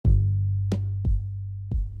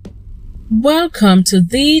Welcome to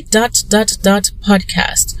the ...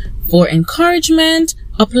 podcast for encouragement,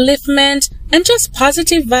 upliftment, and just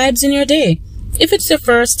positive vibes in your day. If it's your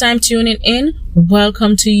first time tuning in,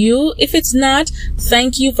 welcome to you. If it's not,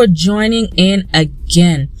 thank you for joining in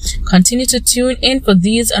again. Continue to tune in for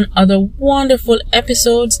these and other wonderful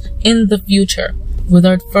episodes in the future.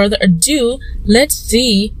 Without further ado, let's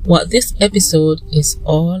see what this episode is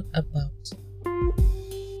all about.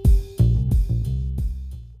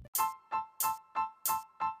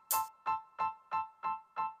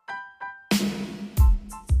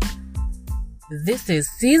 This is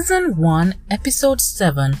Season 1, Episode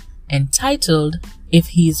 7, entitled, If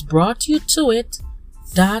He's Brought You to It, ...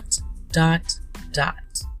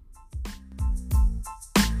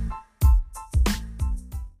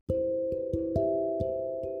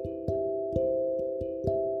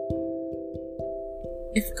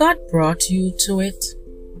 If God brought you to it,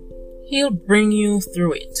 He'll bring you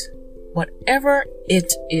through it, whatever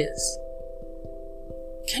it is.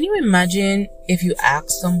 Can you imagine if you ask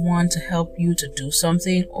someone to help you to do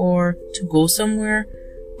something or to go somewhere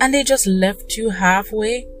and they just left you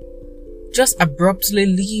halfway? Just abruptly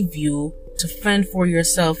leave you to fend for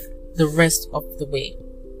yourself the rest of the way.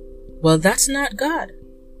 Well, that's not God.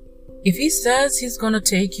 If He says He's gonna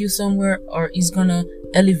take you somewhere or He's gonna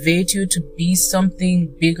elevate you to be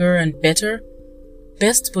something bigger and better,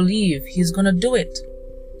 best believe He's gonna do it.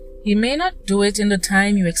 He may not do it in the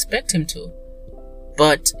time you expect Him to,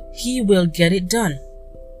 but He will get it done.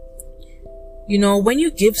 You know, when you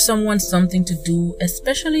give someone something to do,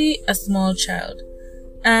 especially a small child,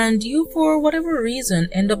 and you for whatever reason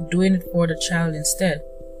end up doing it for the child instead,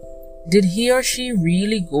 did he or she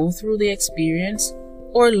really go through the experience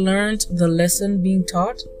or learned the lesson being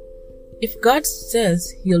taught? If God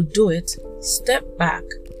says He'll do it, step back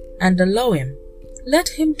and allow Him. Let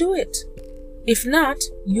Him do it. If not,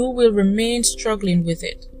 you will remain struggling with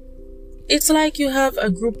it. It's like you have a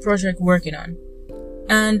group project working on,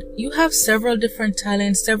 and you have several different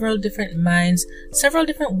talents, several different minds, several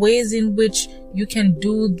different ways in which you can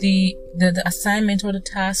do the assignment or the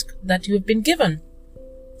task that you have been given.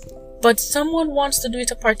 But someone wants to do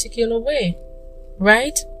it a particular way,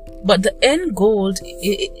 right? But the end goal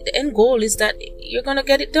is that you're gonna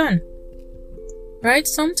get it done, right?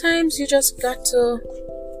 Sometimes you just got to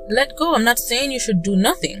let go. I'm not saying you should do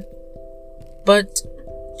nothing, but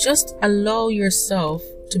just allow yourself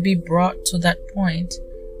to be brought to that point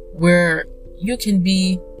where you can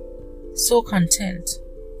be so content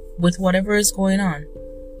with whatever is going on,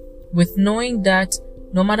 with knowing that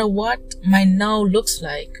no matter what my now looks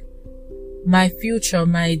like, my future,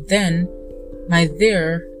 my then, my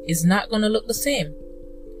there is not going to look the same.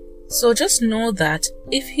 So just know that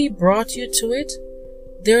if He brought you to it,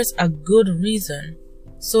 there's a good reason.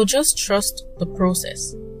 So just trust the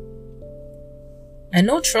process. I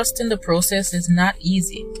know trusting the process is not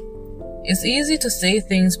easy. It's easy to say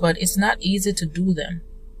things, but it's not easy to do them.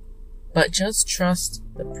 But just trust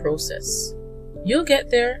the process. You'll get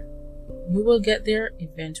there. You will get there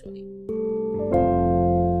eventually.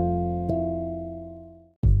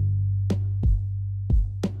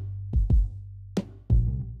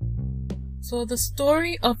 So the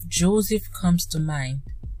story of Joseph comes to mind.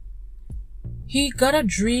 He got a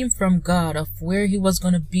dream from God of where he was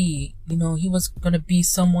going to be. You know, he was going to be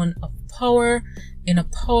someone of power in a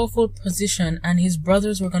powerful position, and his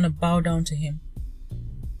brothers were going to bow down to him.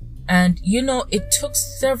 And, you know, it took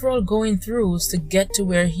several going throughs to get to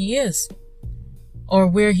where he is, or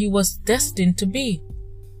where he was destined to be.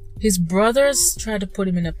 His brothers tried to put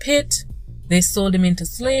him in a pit. They sold him into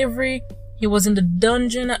slavery. He was in the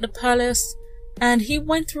dungeon at the palace, and he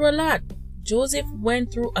went through a lot. Joseph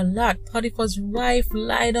went through a lot. Potiphar's wife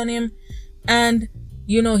lied on him, and,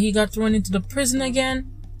 you know, he got thrown into the prison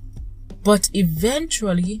again. But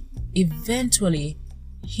eventually,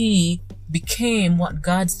 he became what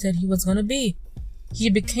God said he was going to be. He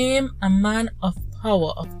became a man of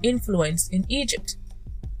power, of influence in Egypt.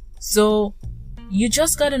 So, you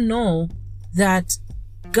just got to know that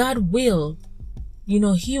God will, you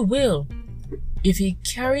know, He will. If He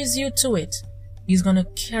carries you to it, He's going to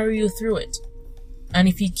carry you through it. And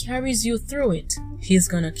if He carries you through it, He's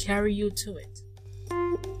going to carry you to it.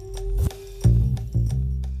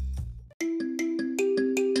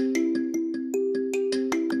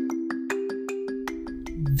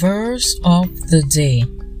 Verse of the day.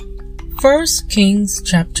 1 Kings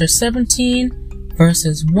chapter 17,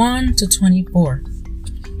 verses 1 to 24.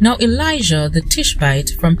 Now Elijah the Tishbite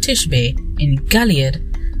from Tishbe in Gilead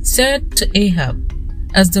said to Ahab,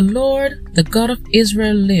 As the Lord, the God of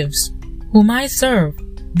Israel lives, whom I serve,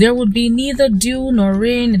 there will be neither dew nor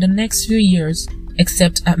rain in the next few years,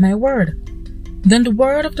 except at my word. Then the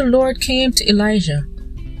word of the Lord came to Elijah.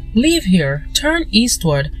 Leave here, turn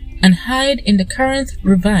eastward, and hide in the Kerith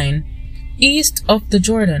ravine, east of the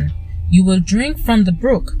Jordan. You will drink from the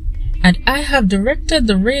brook, and I have directed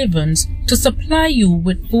the ravens to supply you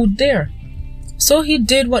with food there. So he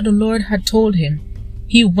did what the Lord had told him.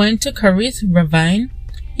 He went to Kerith ravine,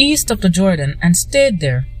 east of the Jordan, and stayed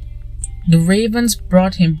there. The ravens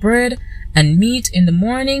brought him bread and meat in the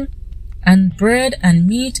morning, and bread and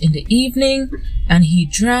meat in the evening, and he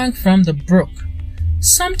drank from the brook.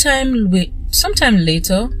 Sometime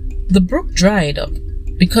later, the brook dried up,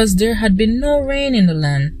 because there had been no rain in the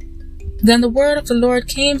land. Then the word of the Lord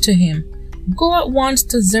came to him, Go at once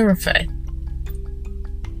to Zarephath,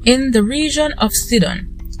 in the region of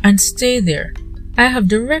Sidon, and stay there. I have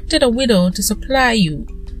directed a widow to supply you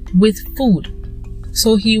with food.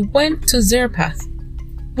 So he went to Zarephath.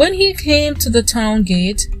 When he came to the town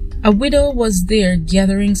gate, a widow was there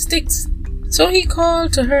gathering sticks. So he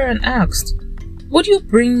called to her and asked, Would you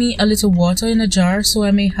bring me a little water in a jar so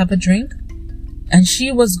I may have a drink? And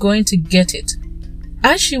she was going to get it.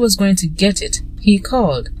 As she was going to get it, he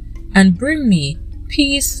called, And bring me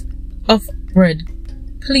piece of bread,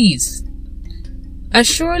 please. As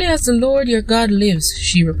surely as the Lord your God lives,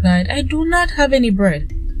 she replied, I do not have any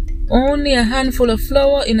bread, only a handful of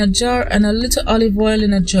flour in a jar and a little olive oil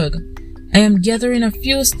in a jug. I am gathering a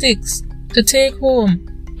few sticks to take home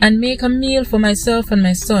and make a meal for myself and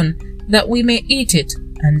my son, that we may eat it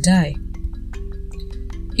and die.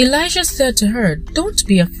 Elijah said to her, Don't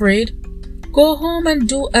be afraid. Go home and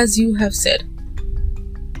do as you have said.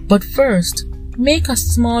 But first, make a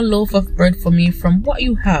small loaf of bread for me from what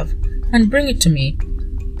you have, and bring it to me,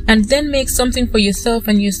 and then make something for yourself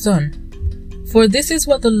and your son. For this is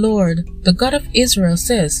what the Lord, the God of Israel,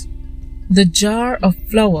 says, The jar of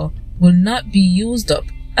flour will not be used up,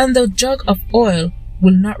 and the jug of oil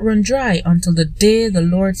will not run dry until the day the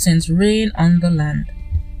Lord sends rain on the land.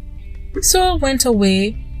 So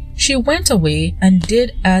she went away and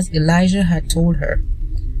did as Elijah had told her.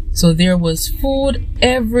 So there was food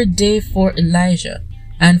every day for Elijah,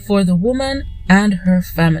 and for the woman and her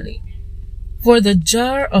family. For the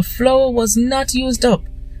jar of flour was not used up,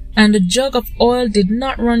 and the jug of oil did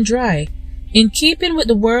not run dry, in keeping with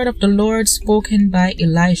the word of the Lord spoken by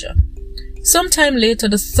Elijah. Sometime later,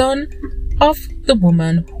 the son of the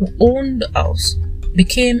woman who owned the house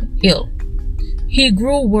became ill. He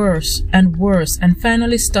grew worse and worse and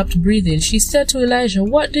finally stopped breathing. She said to Elijah,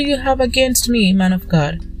 What do you have against me, man of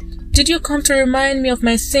God? Did you come to remind me of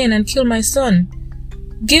my sin and kill my son?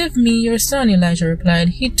 Give me your son, Elijah replied.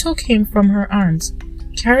 He took him from her arms,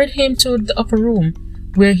 carried him to the upper room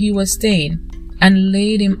where he was staying, and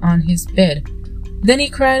laid him on his bed. Then he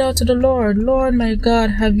cried out to the Lord, Lord my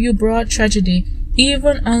God, have you brought tragedy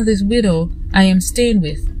even on this widow I am staying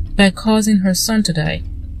with, by causing her son to die?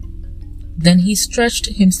 Then he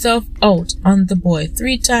stretched himself out on the boy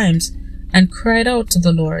 3 times and cried out to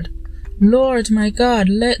the Lord, Lord my God,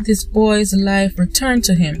 let this boy's life return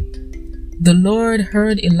to him. The Lord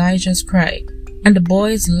heard Elijah's cry, and the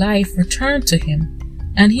boy's life returned to him,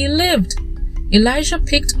 and he lived. Elijah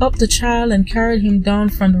picked up the child and carried him down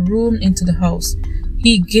from the room into the house.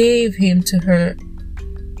 He gave him to her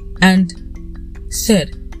and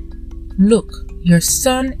said, Look, your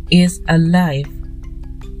son is alive.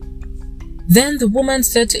 Then the woman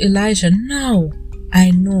said to Elijah, Now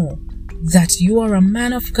I know that you are a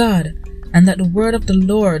man of God, and that the word of the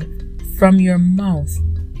Lord from your mouth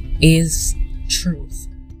is truth.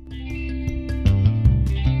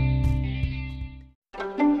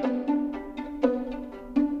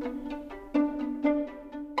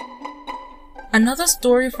 Another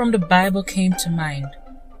story from the Bible came to mind,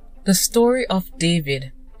 the story of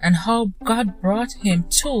David, and how God brought him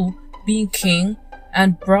to being king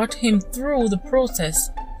and brought him through the process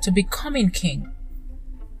to becoming king.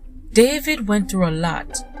 David went through a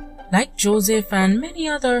lot, like Joseph and many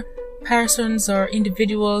other persons or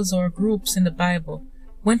individuals or groups in the Bible,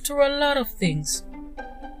 went through a lot of things.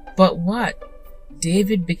 But what?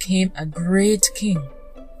 David became a great king.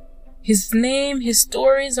 His name, his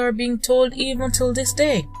stories are being told even till this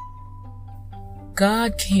day.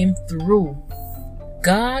 God came through.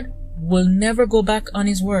 God will never go back on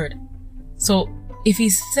his word. So if he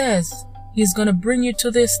says he's going to bring you to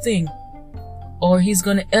this thing, or he's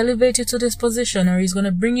going to elevate you to this position, or he's going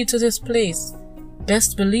to bring you to this place,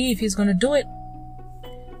 best believe he's going to do it.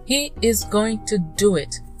 He is going to do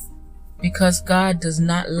it, because God does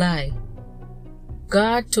not lie.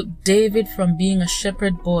 God took David from being a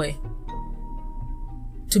shepherd boy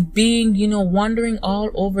to being, wandering all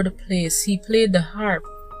over the place. He played the harp.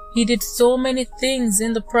 He did so many things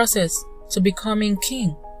in the process to becoming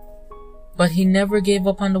king. But he never gave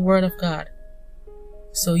up on the word of God.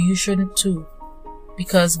 So you shouldn't too,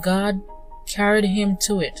 because God carried him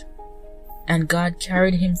to it, and God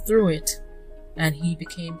carried him through it, and he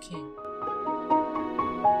became king.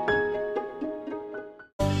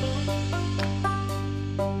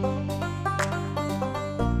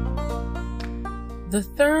 The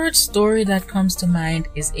third story that comes to mind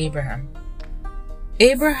is Abraham.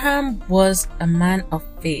 Abraham was a man of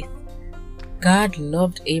faith. God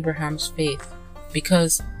loved Abraham's faith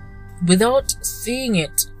because without seeing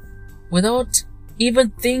it, without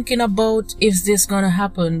even thinking about if this gonna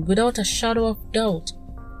happen, without a shadow of doubt,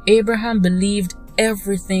 Abraham believed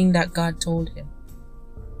everything that God told him.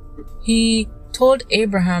 He told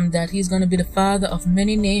Abraham that he's gonna be the father of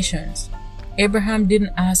many nations. Abraham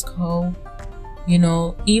didn't ask how,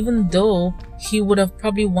 even though he would have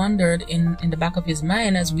probably wondered in the back of his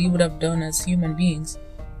mind, as we would have done as human beings.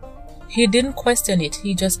 He didn't question it,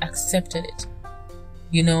 he just accepted it.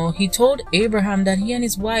 He told Abraham that he and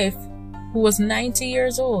his wife, who was 90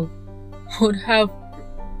 years old, would have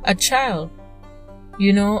a child,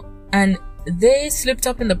 and they slipped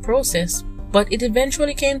up in the process, but it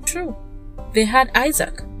eventually came true. They had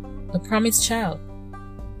Isaac, the promised child.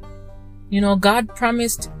 God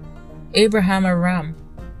promised Abraham a ram.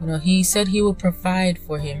 He said he would provide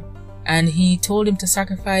for him, and he told him to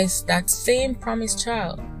sacrifice that same promised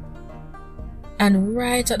child. And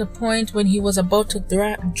right at the point when he was about to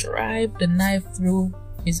drive the knife through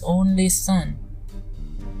his only son,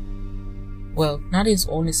 well, not his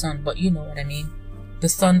only son, but you know what I mean, the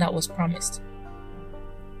son that was promised,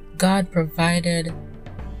 God provided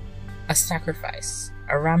a sacrifice,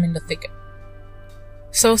 a ram in the thicket.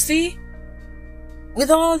 So see, with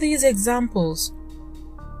all these examples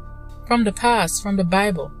from the past, from the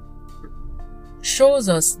Bible, shows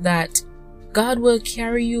us that God will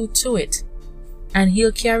carry you to it, and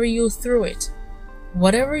he'll carry you through it.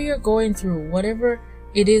 Whatever you're going through, whatever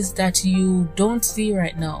it is that you don't see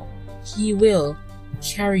right now, he will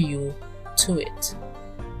carry you to it.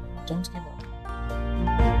 Don't give up.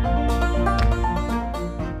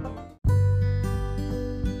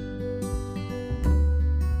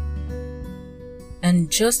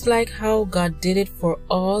 And just like how God did it for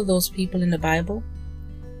all those people in the Bible,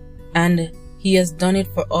 and he has done it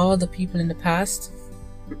for all the people in the past,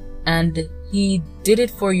 and he did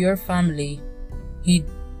it for your family, he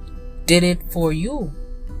did it for you,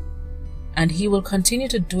 and he will continue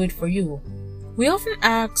to do it for you. We often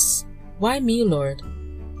ask, why me, Lord?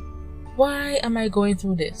 Why am I going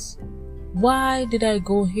through this? Why did I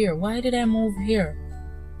go here? Why did I move here?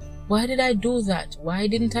 Why did I do that? Why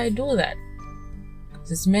didn't I do that?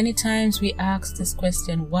 Because many times we ask this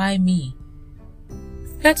question, why me?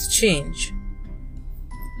 Let's change.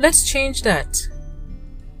 Let's change that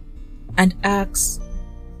and ask,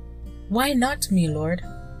 why not me, Lord?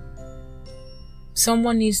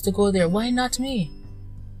 Someone needs to go there. Why not me?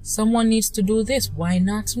 Someone needs to do this. Why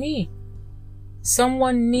not me?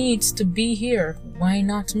 Someone needs to be here. Why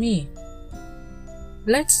not me?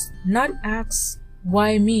 Let's not ask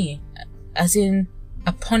why me, as in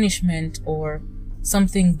a punishment or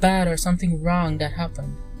something bad or something wrong that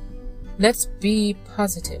happened. Let's be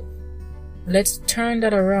positive. Let's turn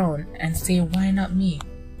that around and say, why not me?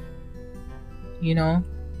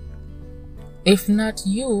 If not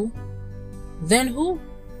you, then who?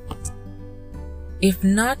 If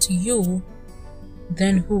not you,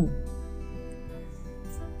 then who?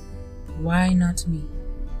 Why not me?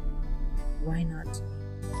 Why not?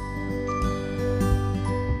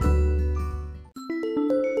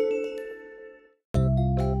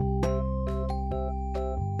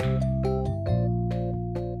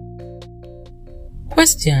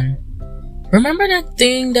 Question. Remember that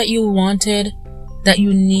thing that you wanted, that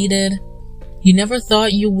you needed? You never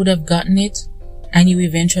thought you would have gotten it, and you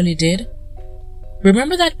eventually did?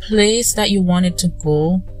 Remember that place that you wanted to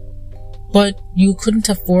go, but you couldn't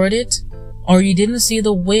afford it, or you didn't see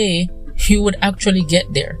the way you would actually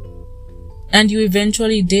get there, and you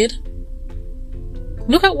eventually did?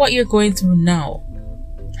 Look at what you're going through now.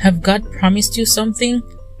 Have God promised you something,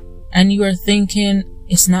 and you are thinking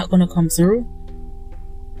it's not going to come through?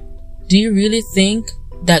 Do you really think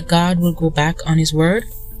that God will go back on his word?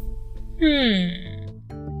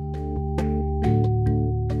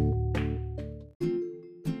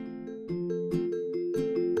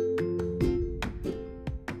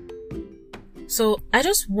 So I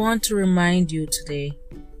just want to remind you today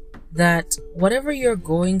that whatever you're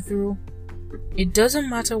going through, it doesn't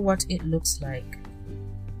matter what it looks like.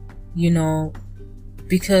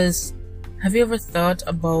 Because have you ever thought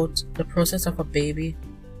about the process of a baby?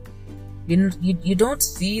 You don't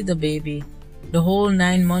see the baby the whole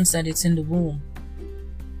 9 months that it's in the womb,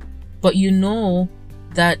 but you know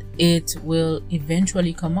that it will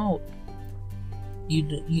eventually come out.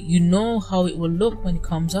 You know how it will look when it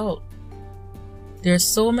comes out. There's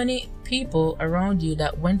so many people around you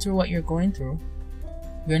that went through what you're going through.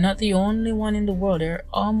 You're not the only one in the world. There are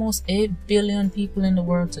almost 8 billion people in the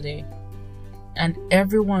world today, and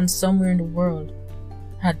everyone somewhere in the world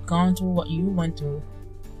had gone through what you went through.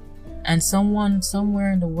 And someone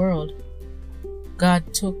somewhere in the world,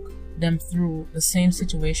 God took them through the same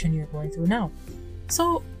situation you're going through now.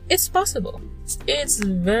 So it's possible. It's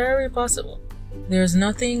very possible. There's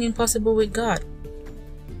nothing impossible with God.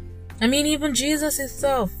 I mean, even Jesus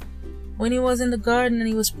himself, when he was in the garden and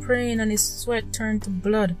he was praying and his sweat turned to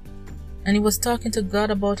blood, and he was talking to God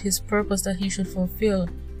about his purpose that he should fulfill,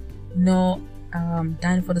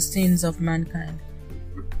 dying for the sins of mankind.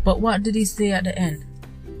 But what did he say at the end?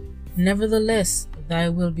 Nevertheless, thy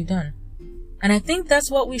will be done. And I think that's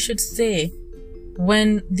what we should say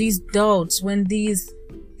when these doubts, when these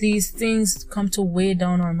things come to weigh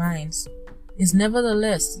down our minds, is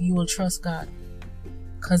nevertheless, you will trust God,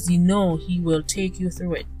 because you know he will take you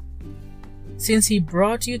through it. Since he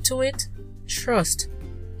brought you to it, trust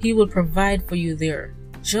he will provide for you there,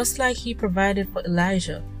 just like he provided for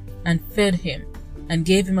Elijah and fed him and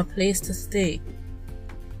gave him a place to stay.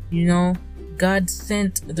 God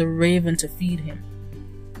sent the raven to feed him.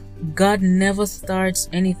 God never starts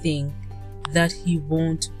anything that he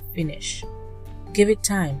won't finish. Give it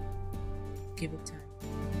time. Give it time.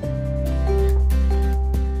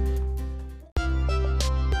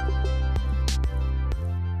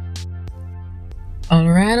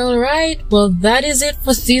 Alright. Well, that is it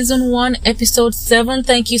for season 1, episode 7.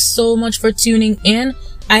 Thank you so much for tuning in.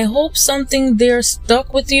 I hope something there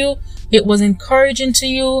stuck with you. It was encouraging to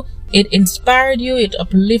you. It inspired you. It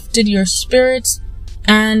uplifted your spirits.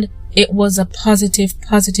 And it was a positive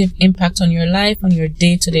impact on your life, on your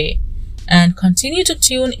day to day. And continue to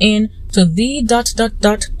tune in to the ...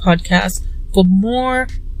 podcast for more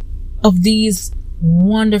of these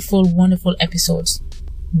wonderful episodes.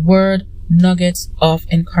 Word nuggets of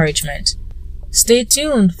encouragement. Stay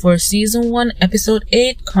tuned for season 1, episode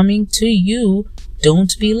 8 coming to you.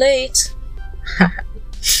 Don't be late.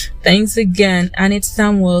 Thanks again. And it's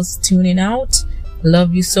Samuels tuning out.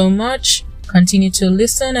 Love you so much. Continue to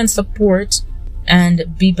listen and support and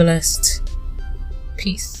be blessed.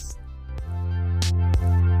 Peace.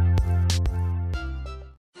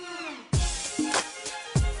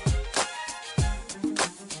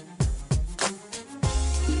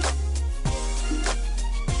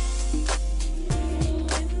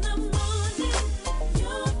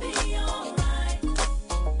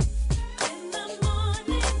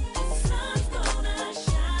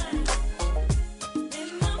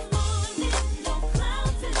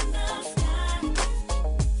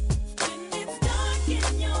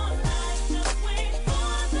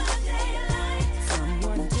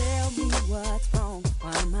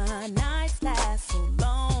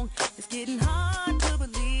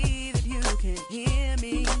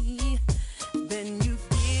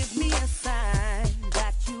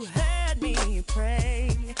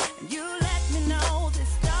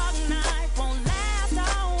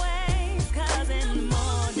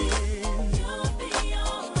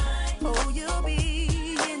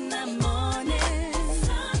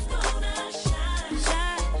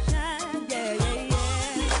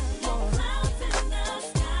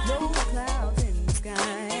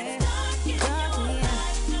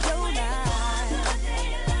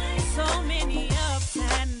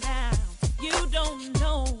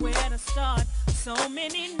 So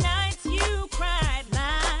many nights you cried,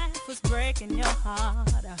 life was breaking your heart.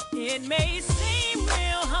 It may seem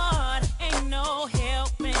real hard, ain't no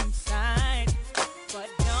help in sight. But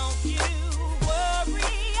don't you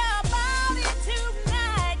worry about it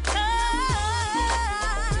tonight, 'cause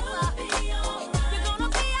you're gonna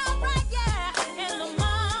be alright, yeah. In the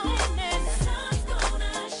morning, the sun's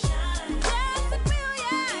gonna shine. Yes, it will,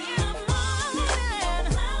 yeah. In the morning,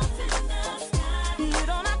 clouds in the sky. You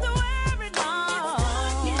don't have to worry.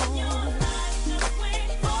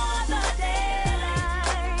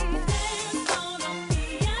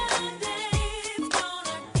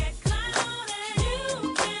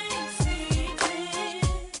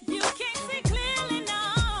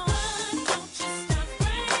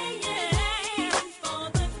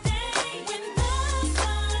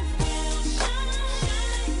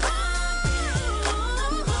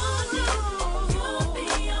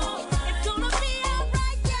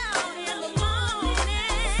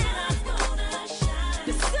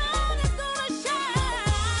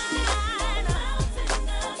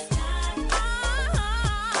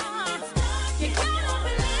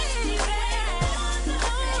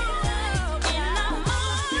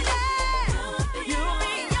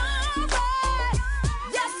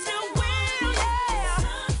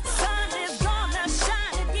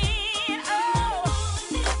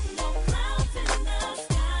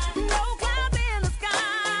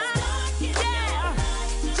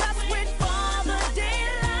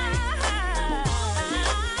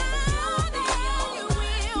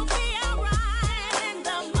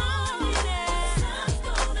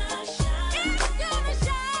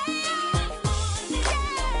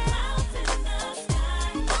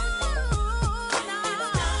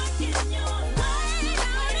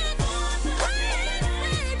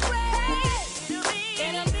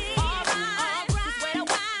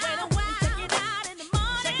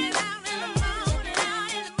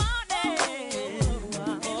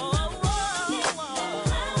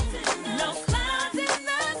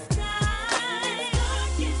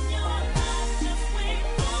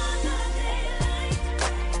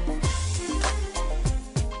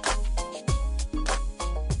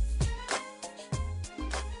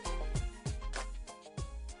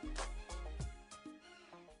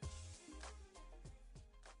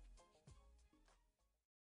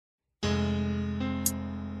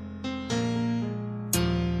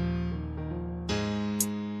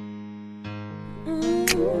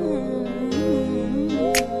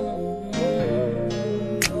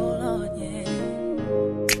 Lord, yeah.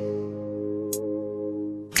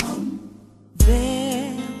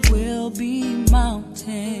 There will be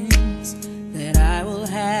mountains that I will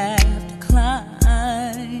have to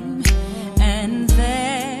climb, and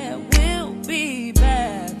there will be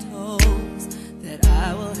battles that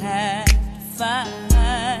I will have to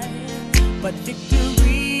fight. But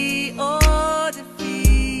victory or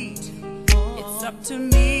defeat, it's up to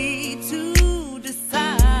me to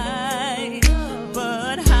decide.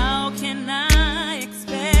 But how can I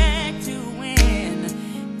expect to win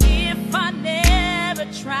if I never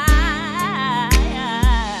try?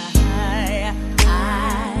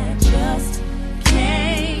 I just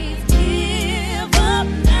can't give up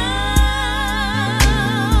now.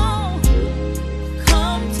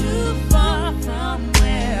 Come too far from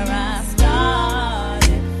where I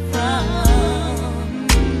started from.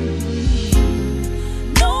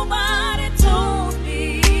 Nobody told me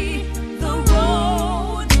the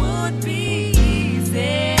road would be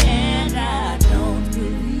easy, and I don't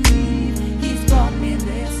believe He's brought me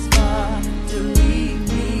this far to leave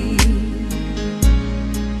me.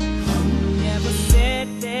 Never said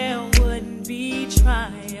there wouldn't be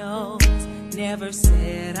trials, never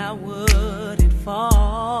said I wouldn't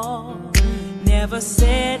fall, never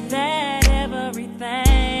said that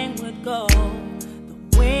everything would go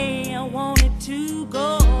the way I wanted to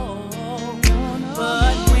go.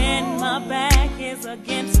 But when my back is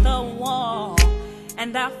against the wall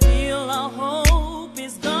and I feel all hope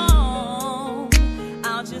is gone,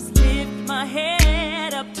 I'll just lift my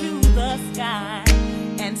head up to the sky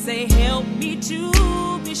and say, help me to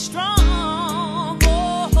be strong.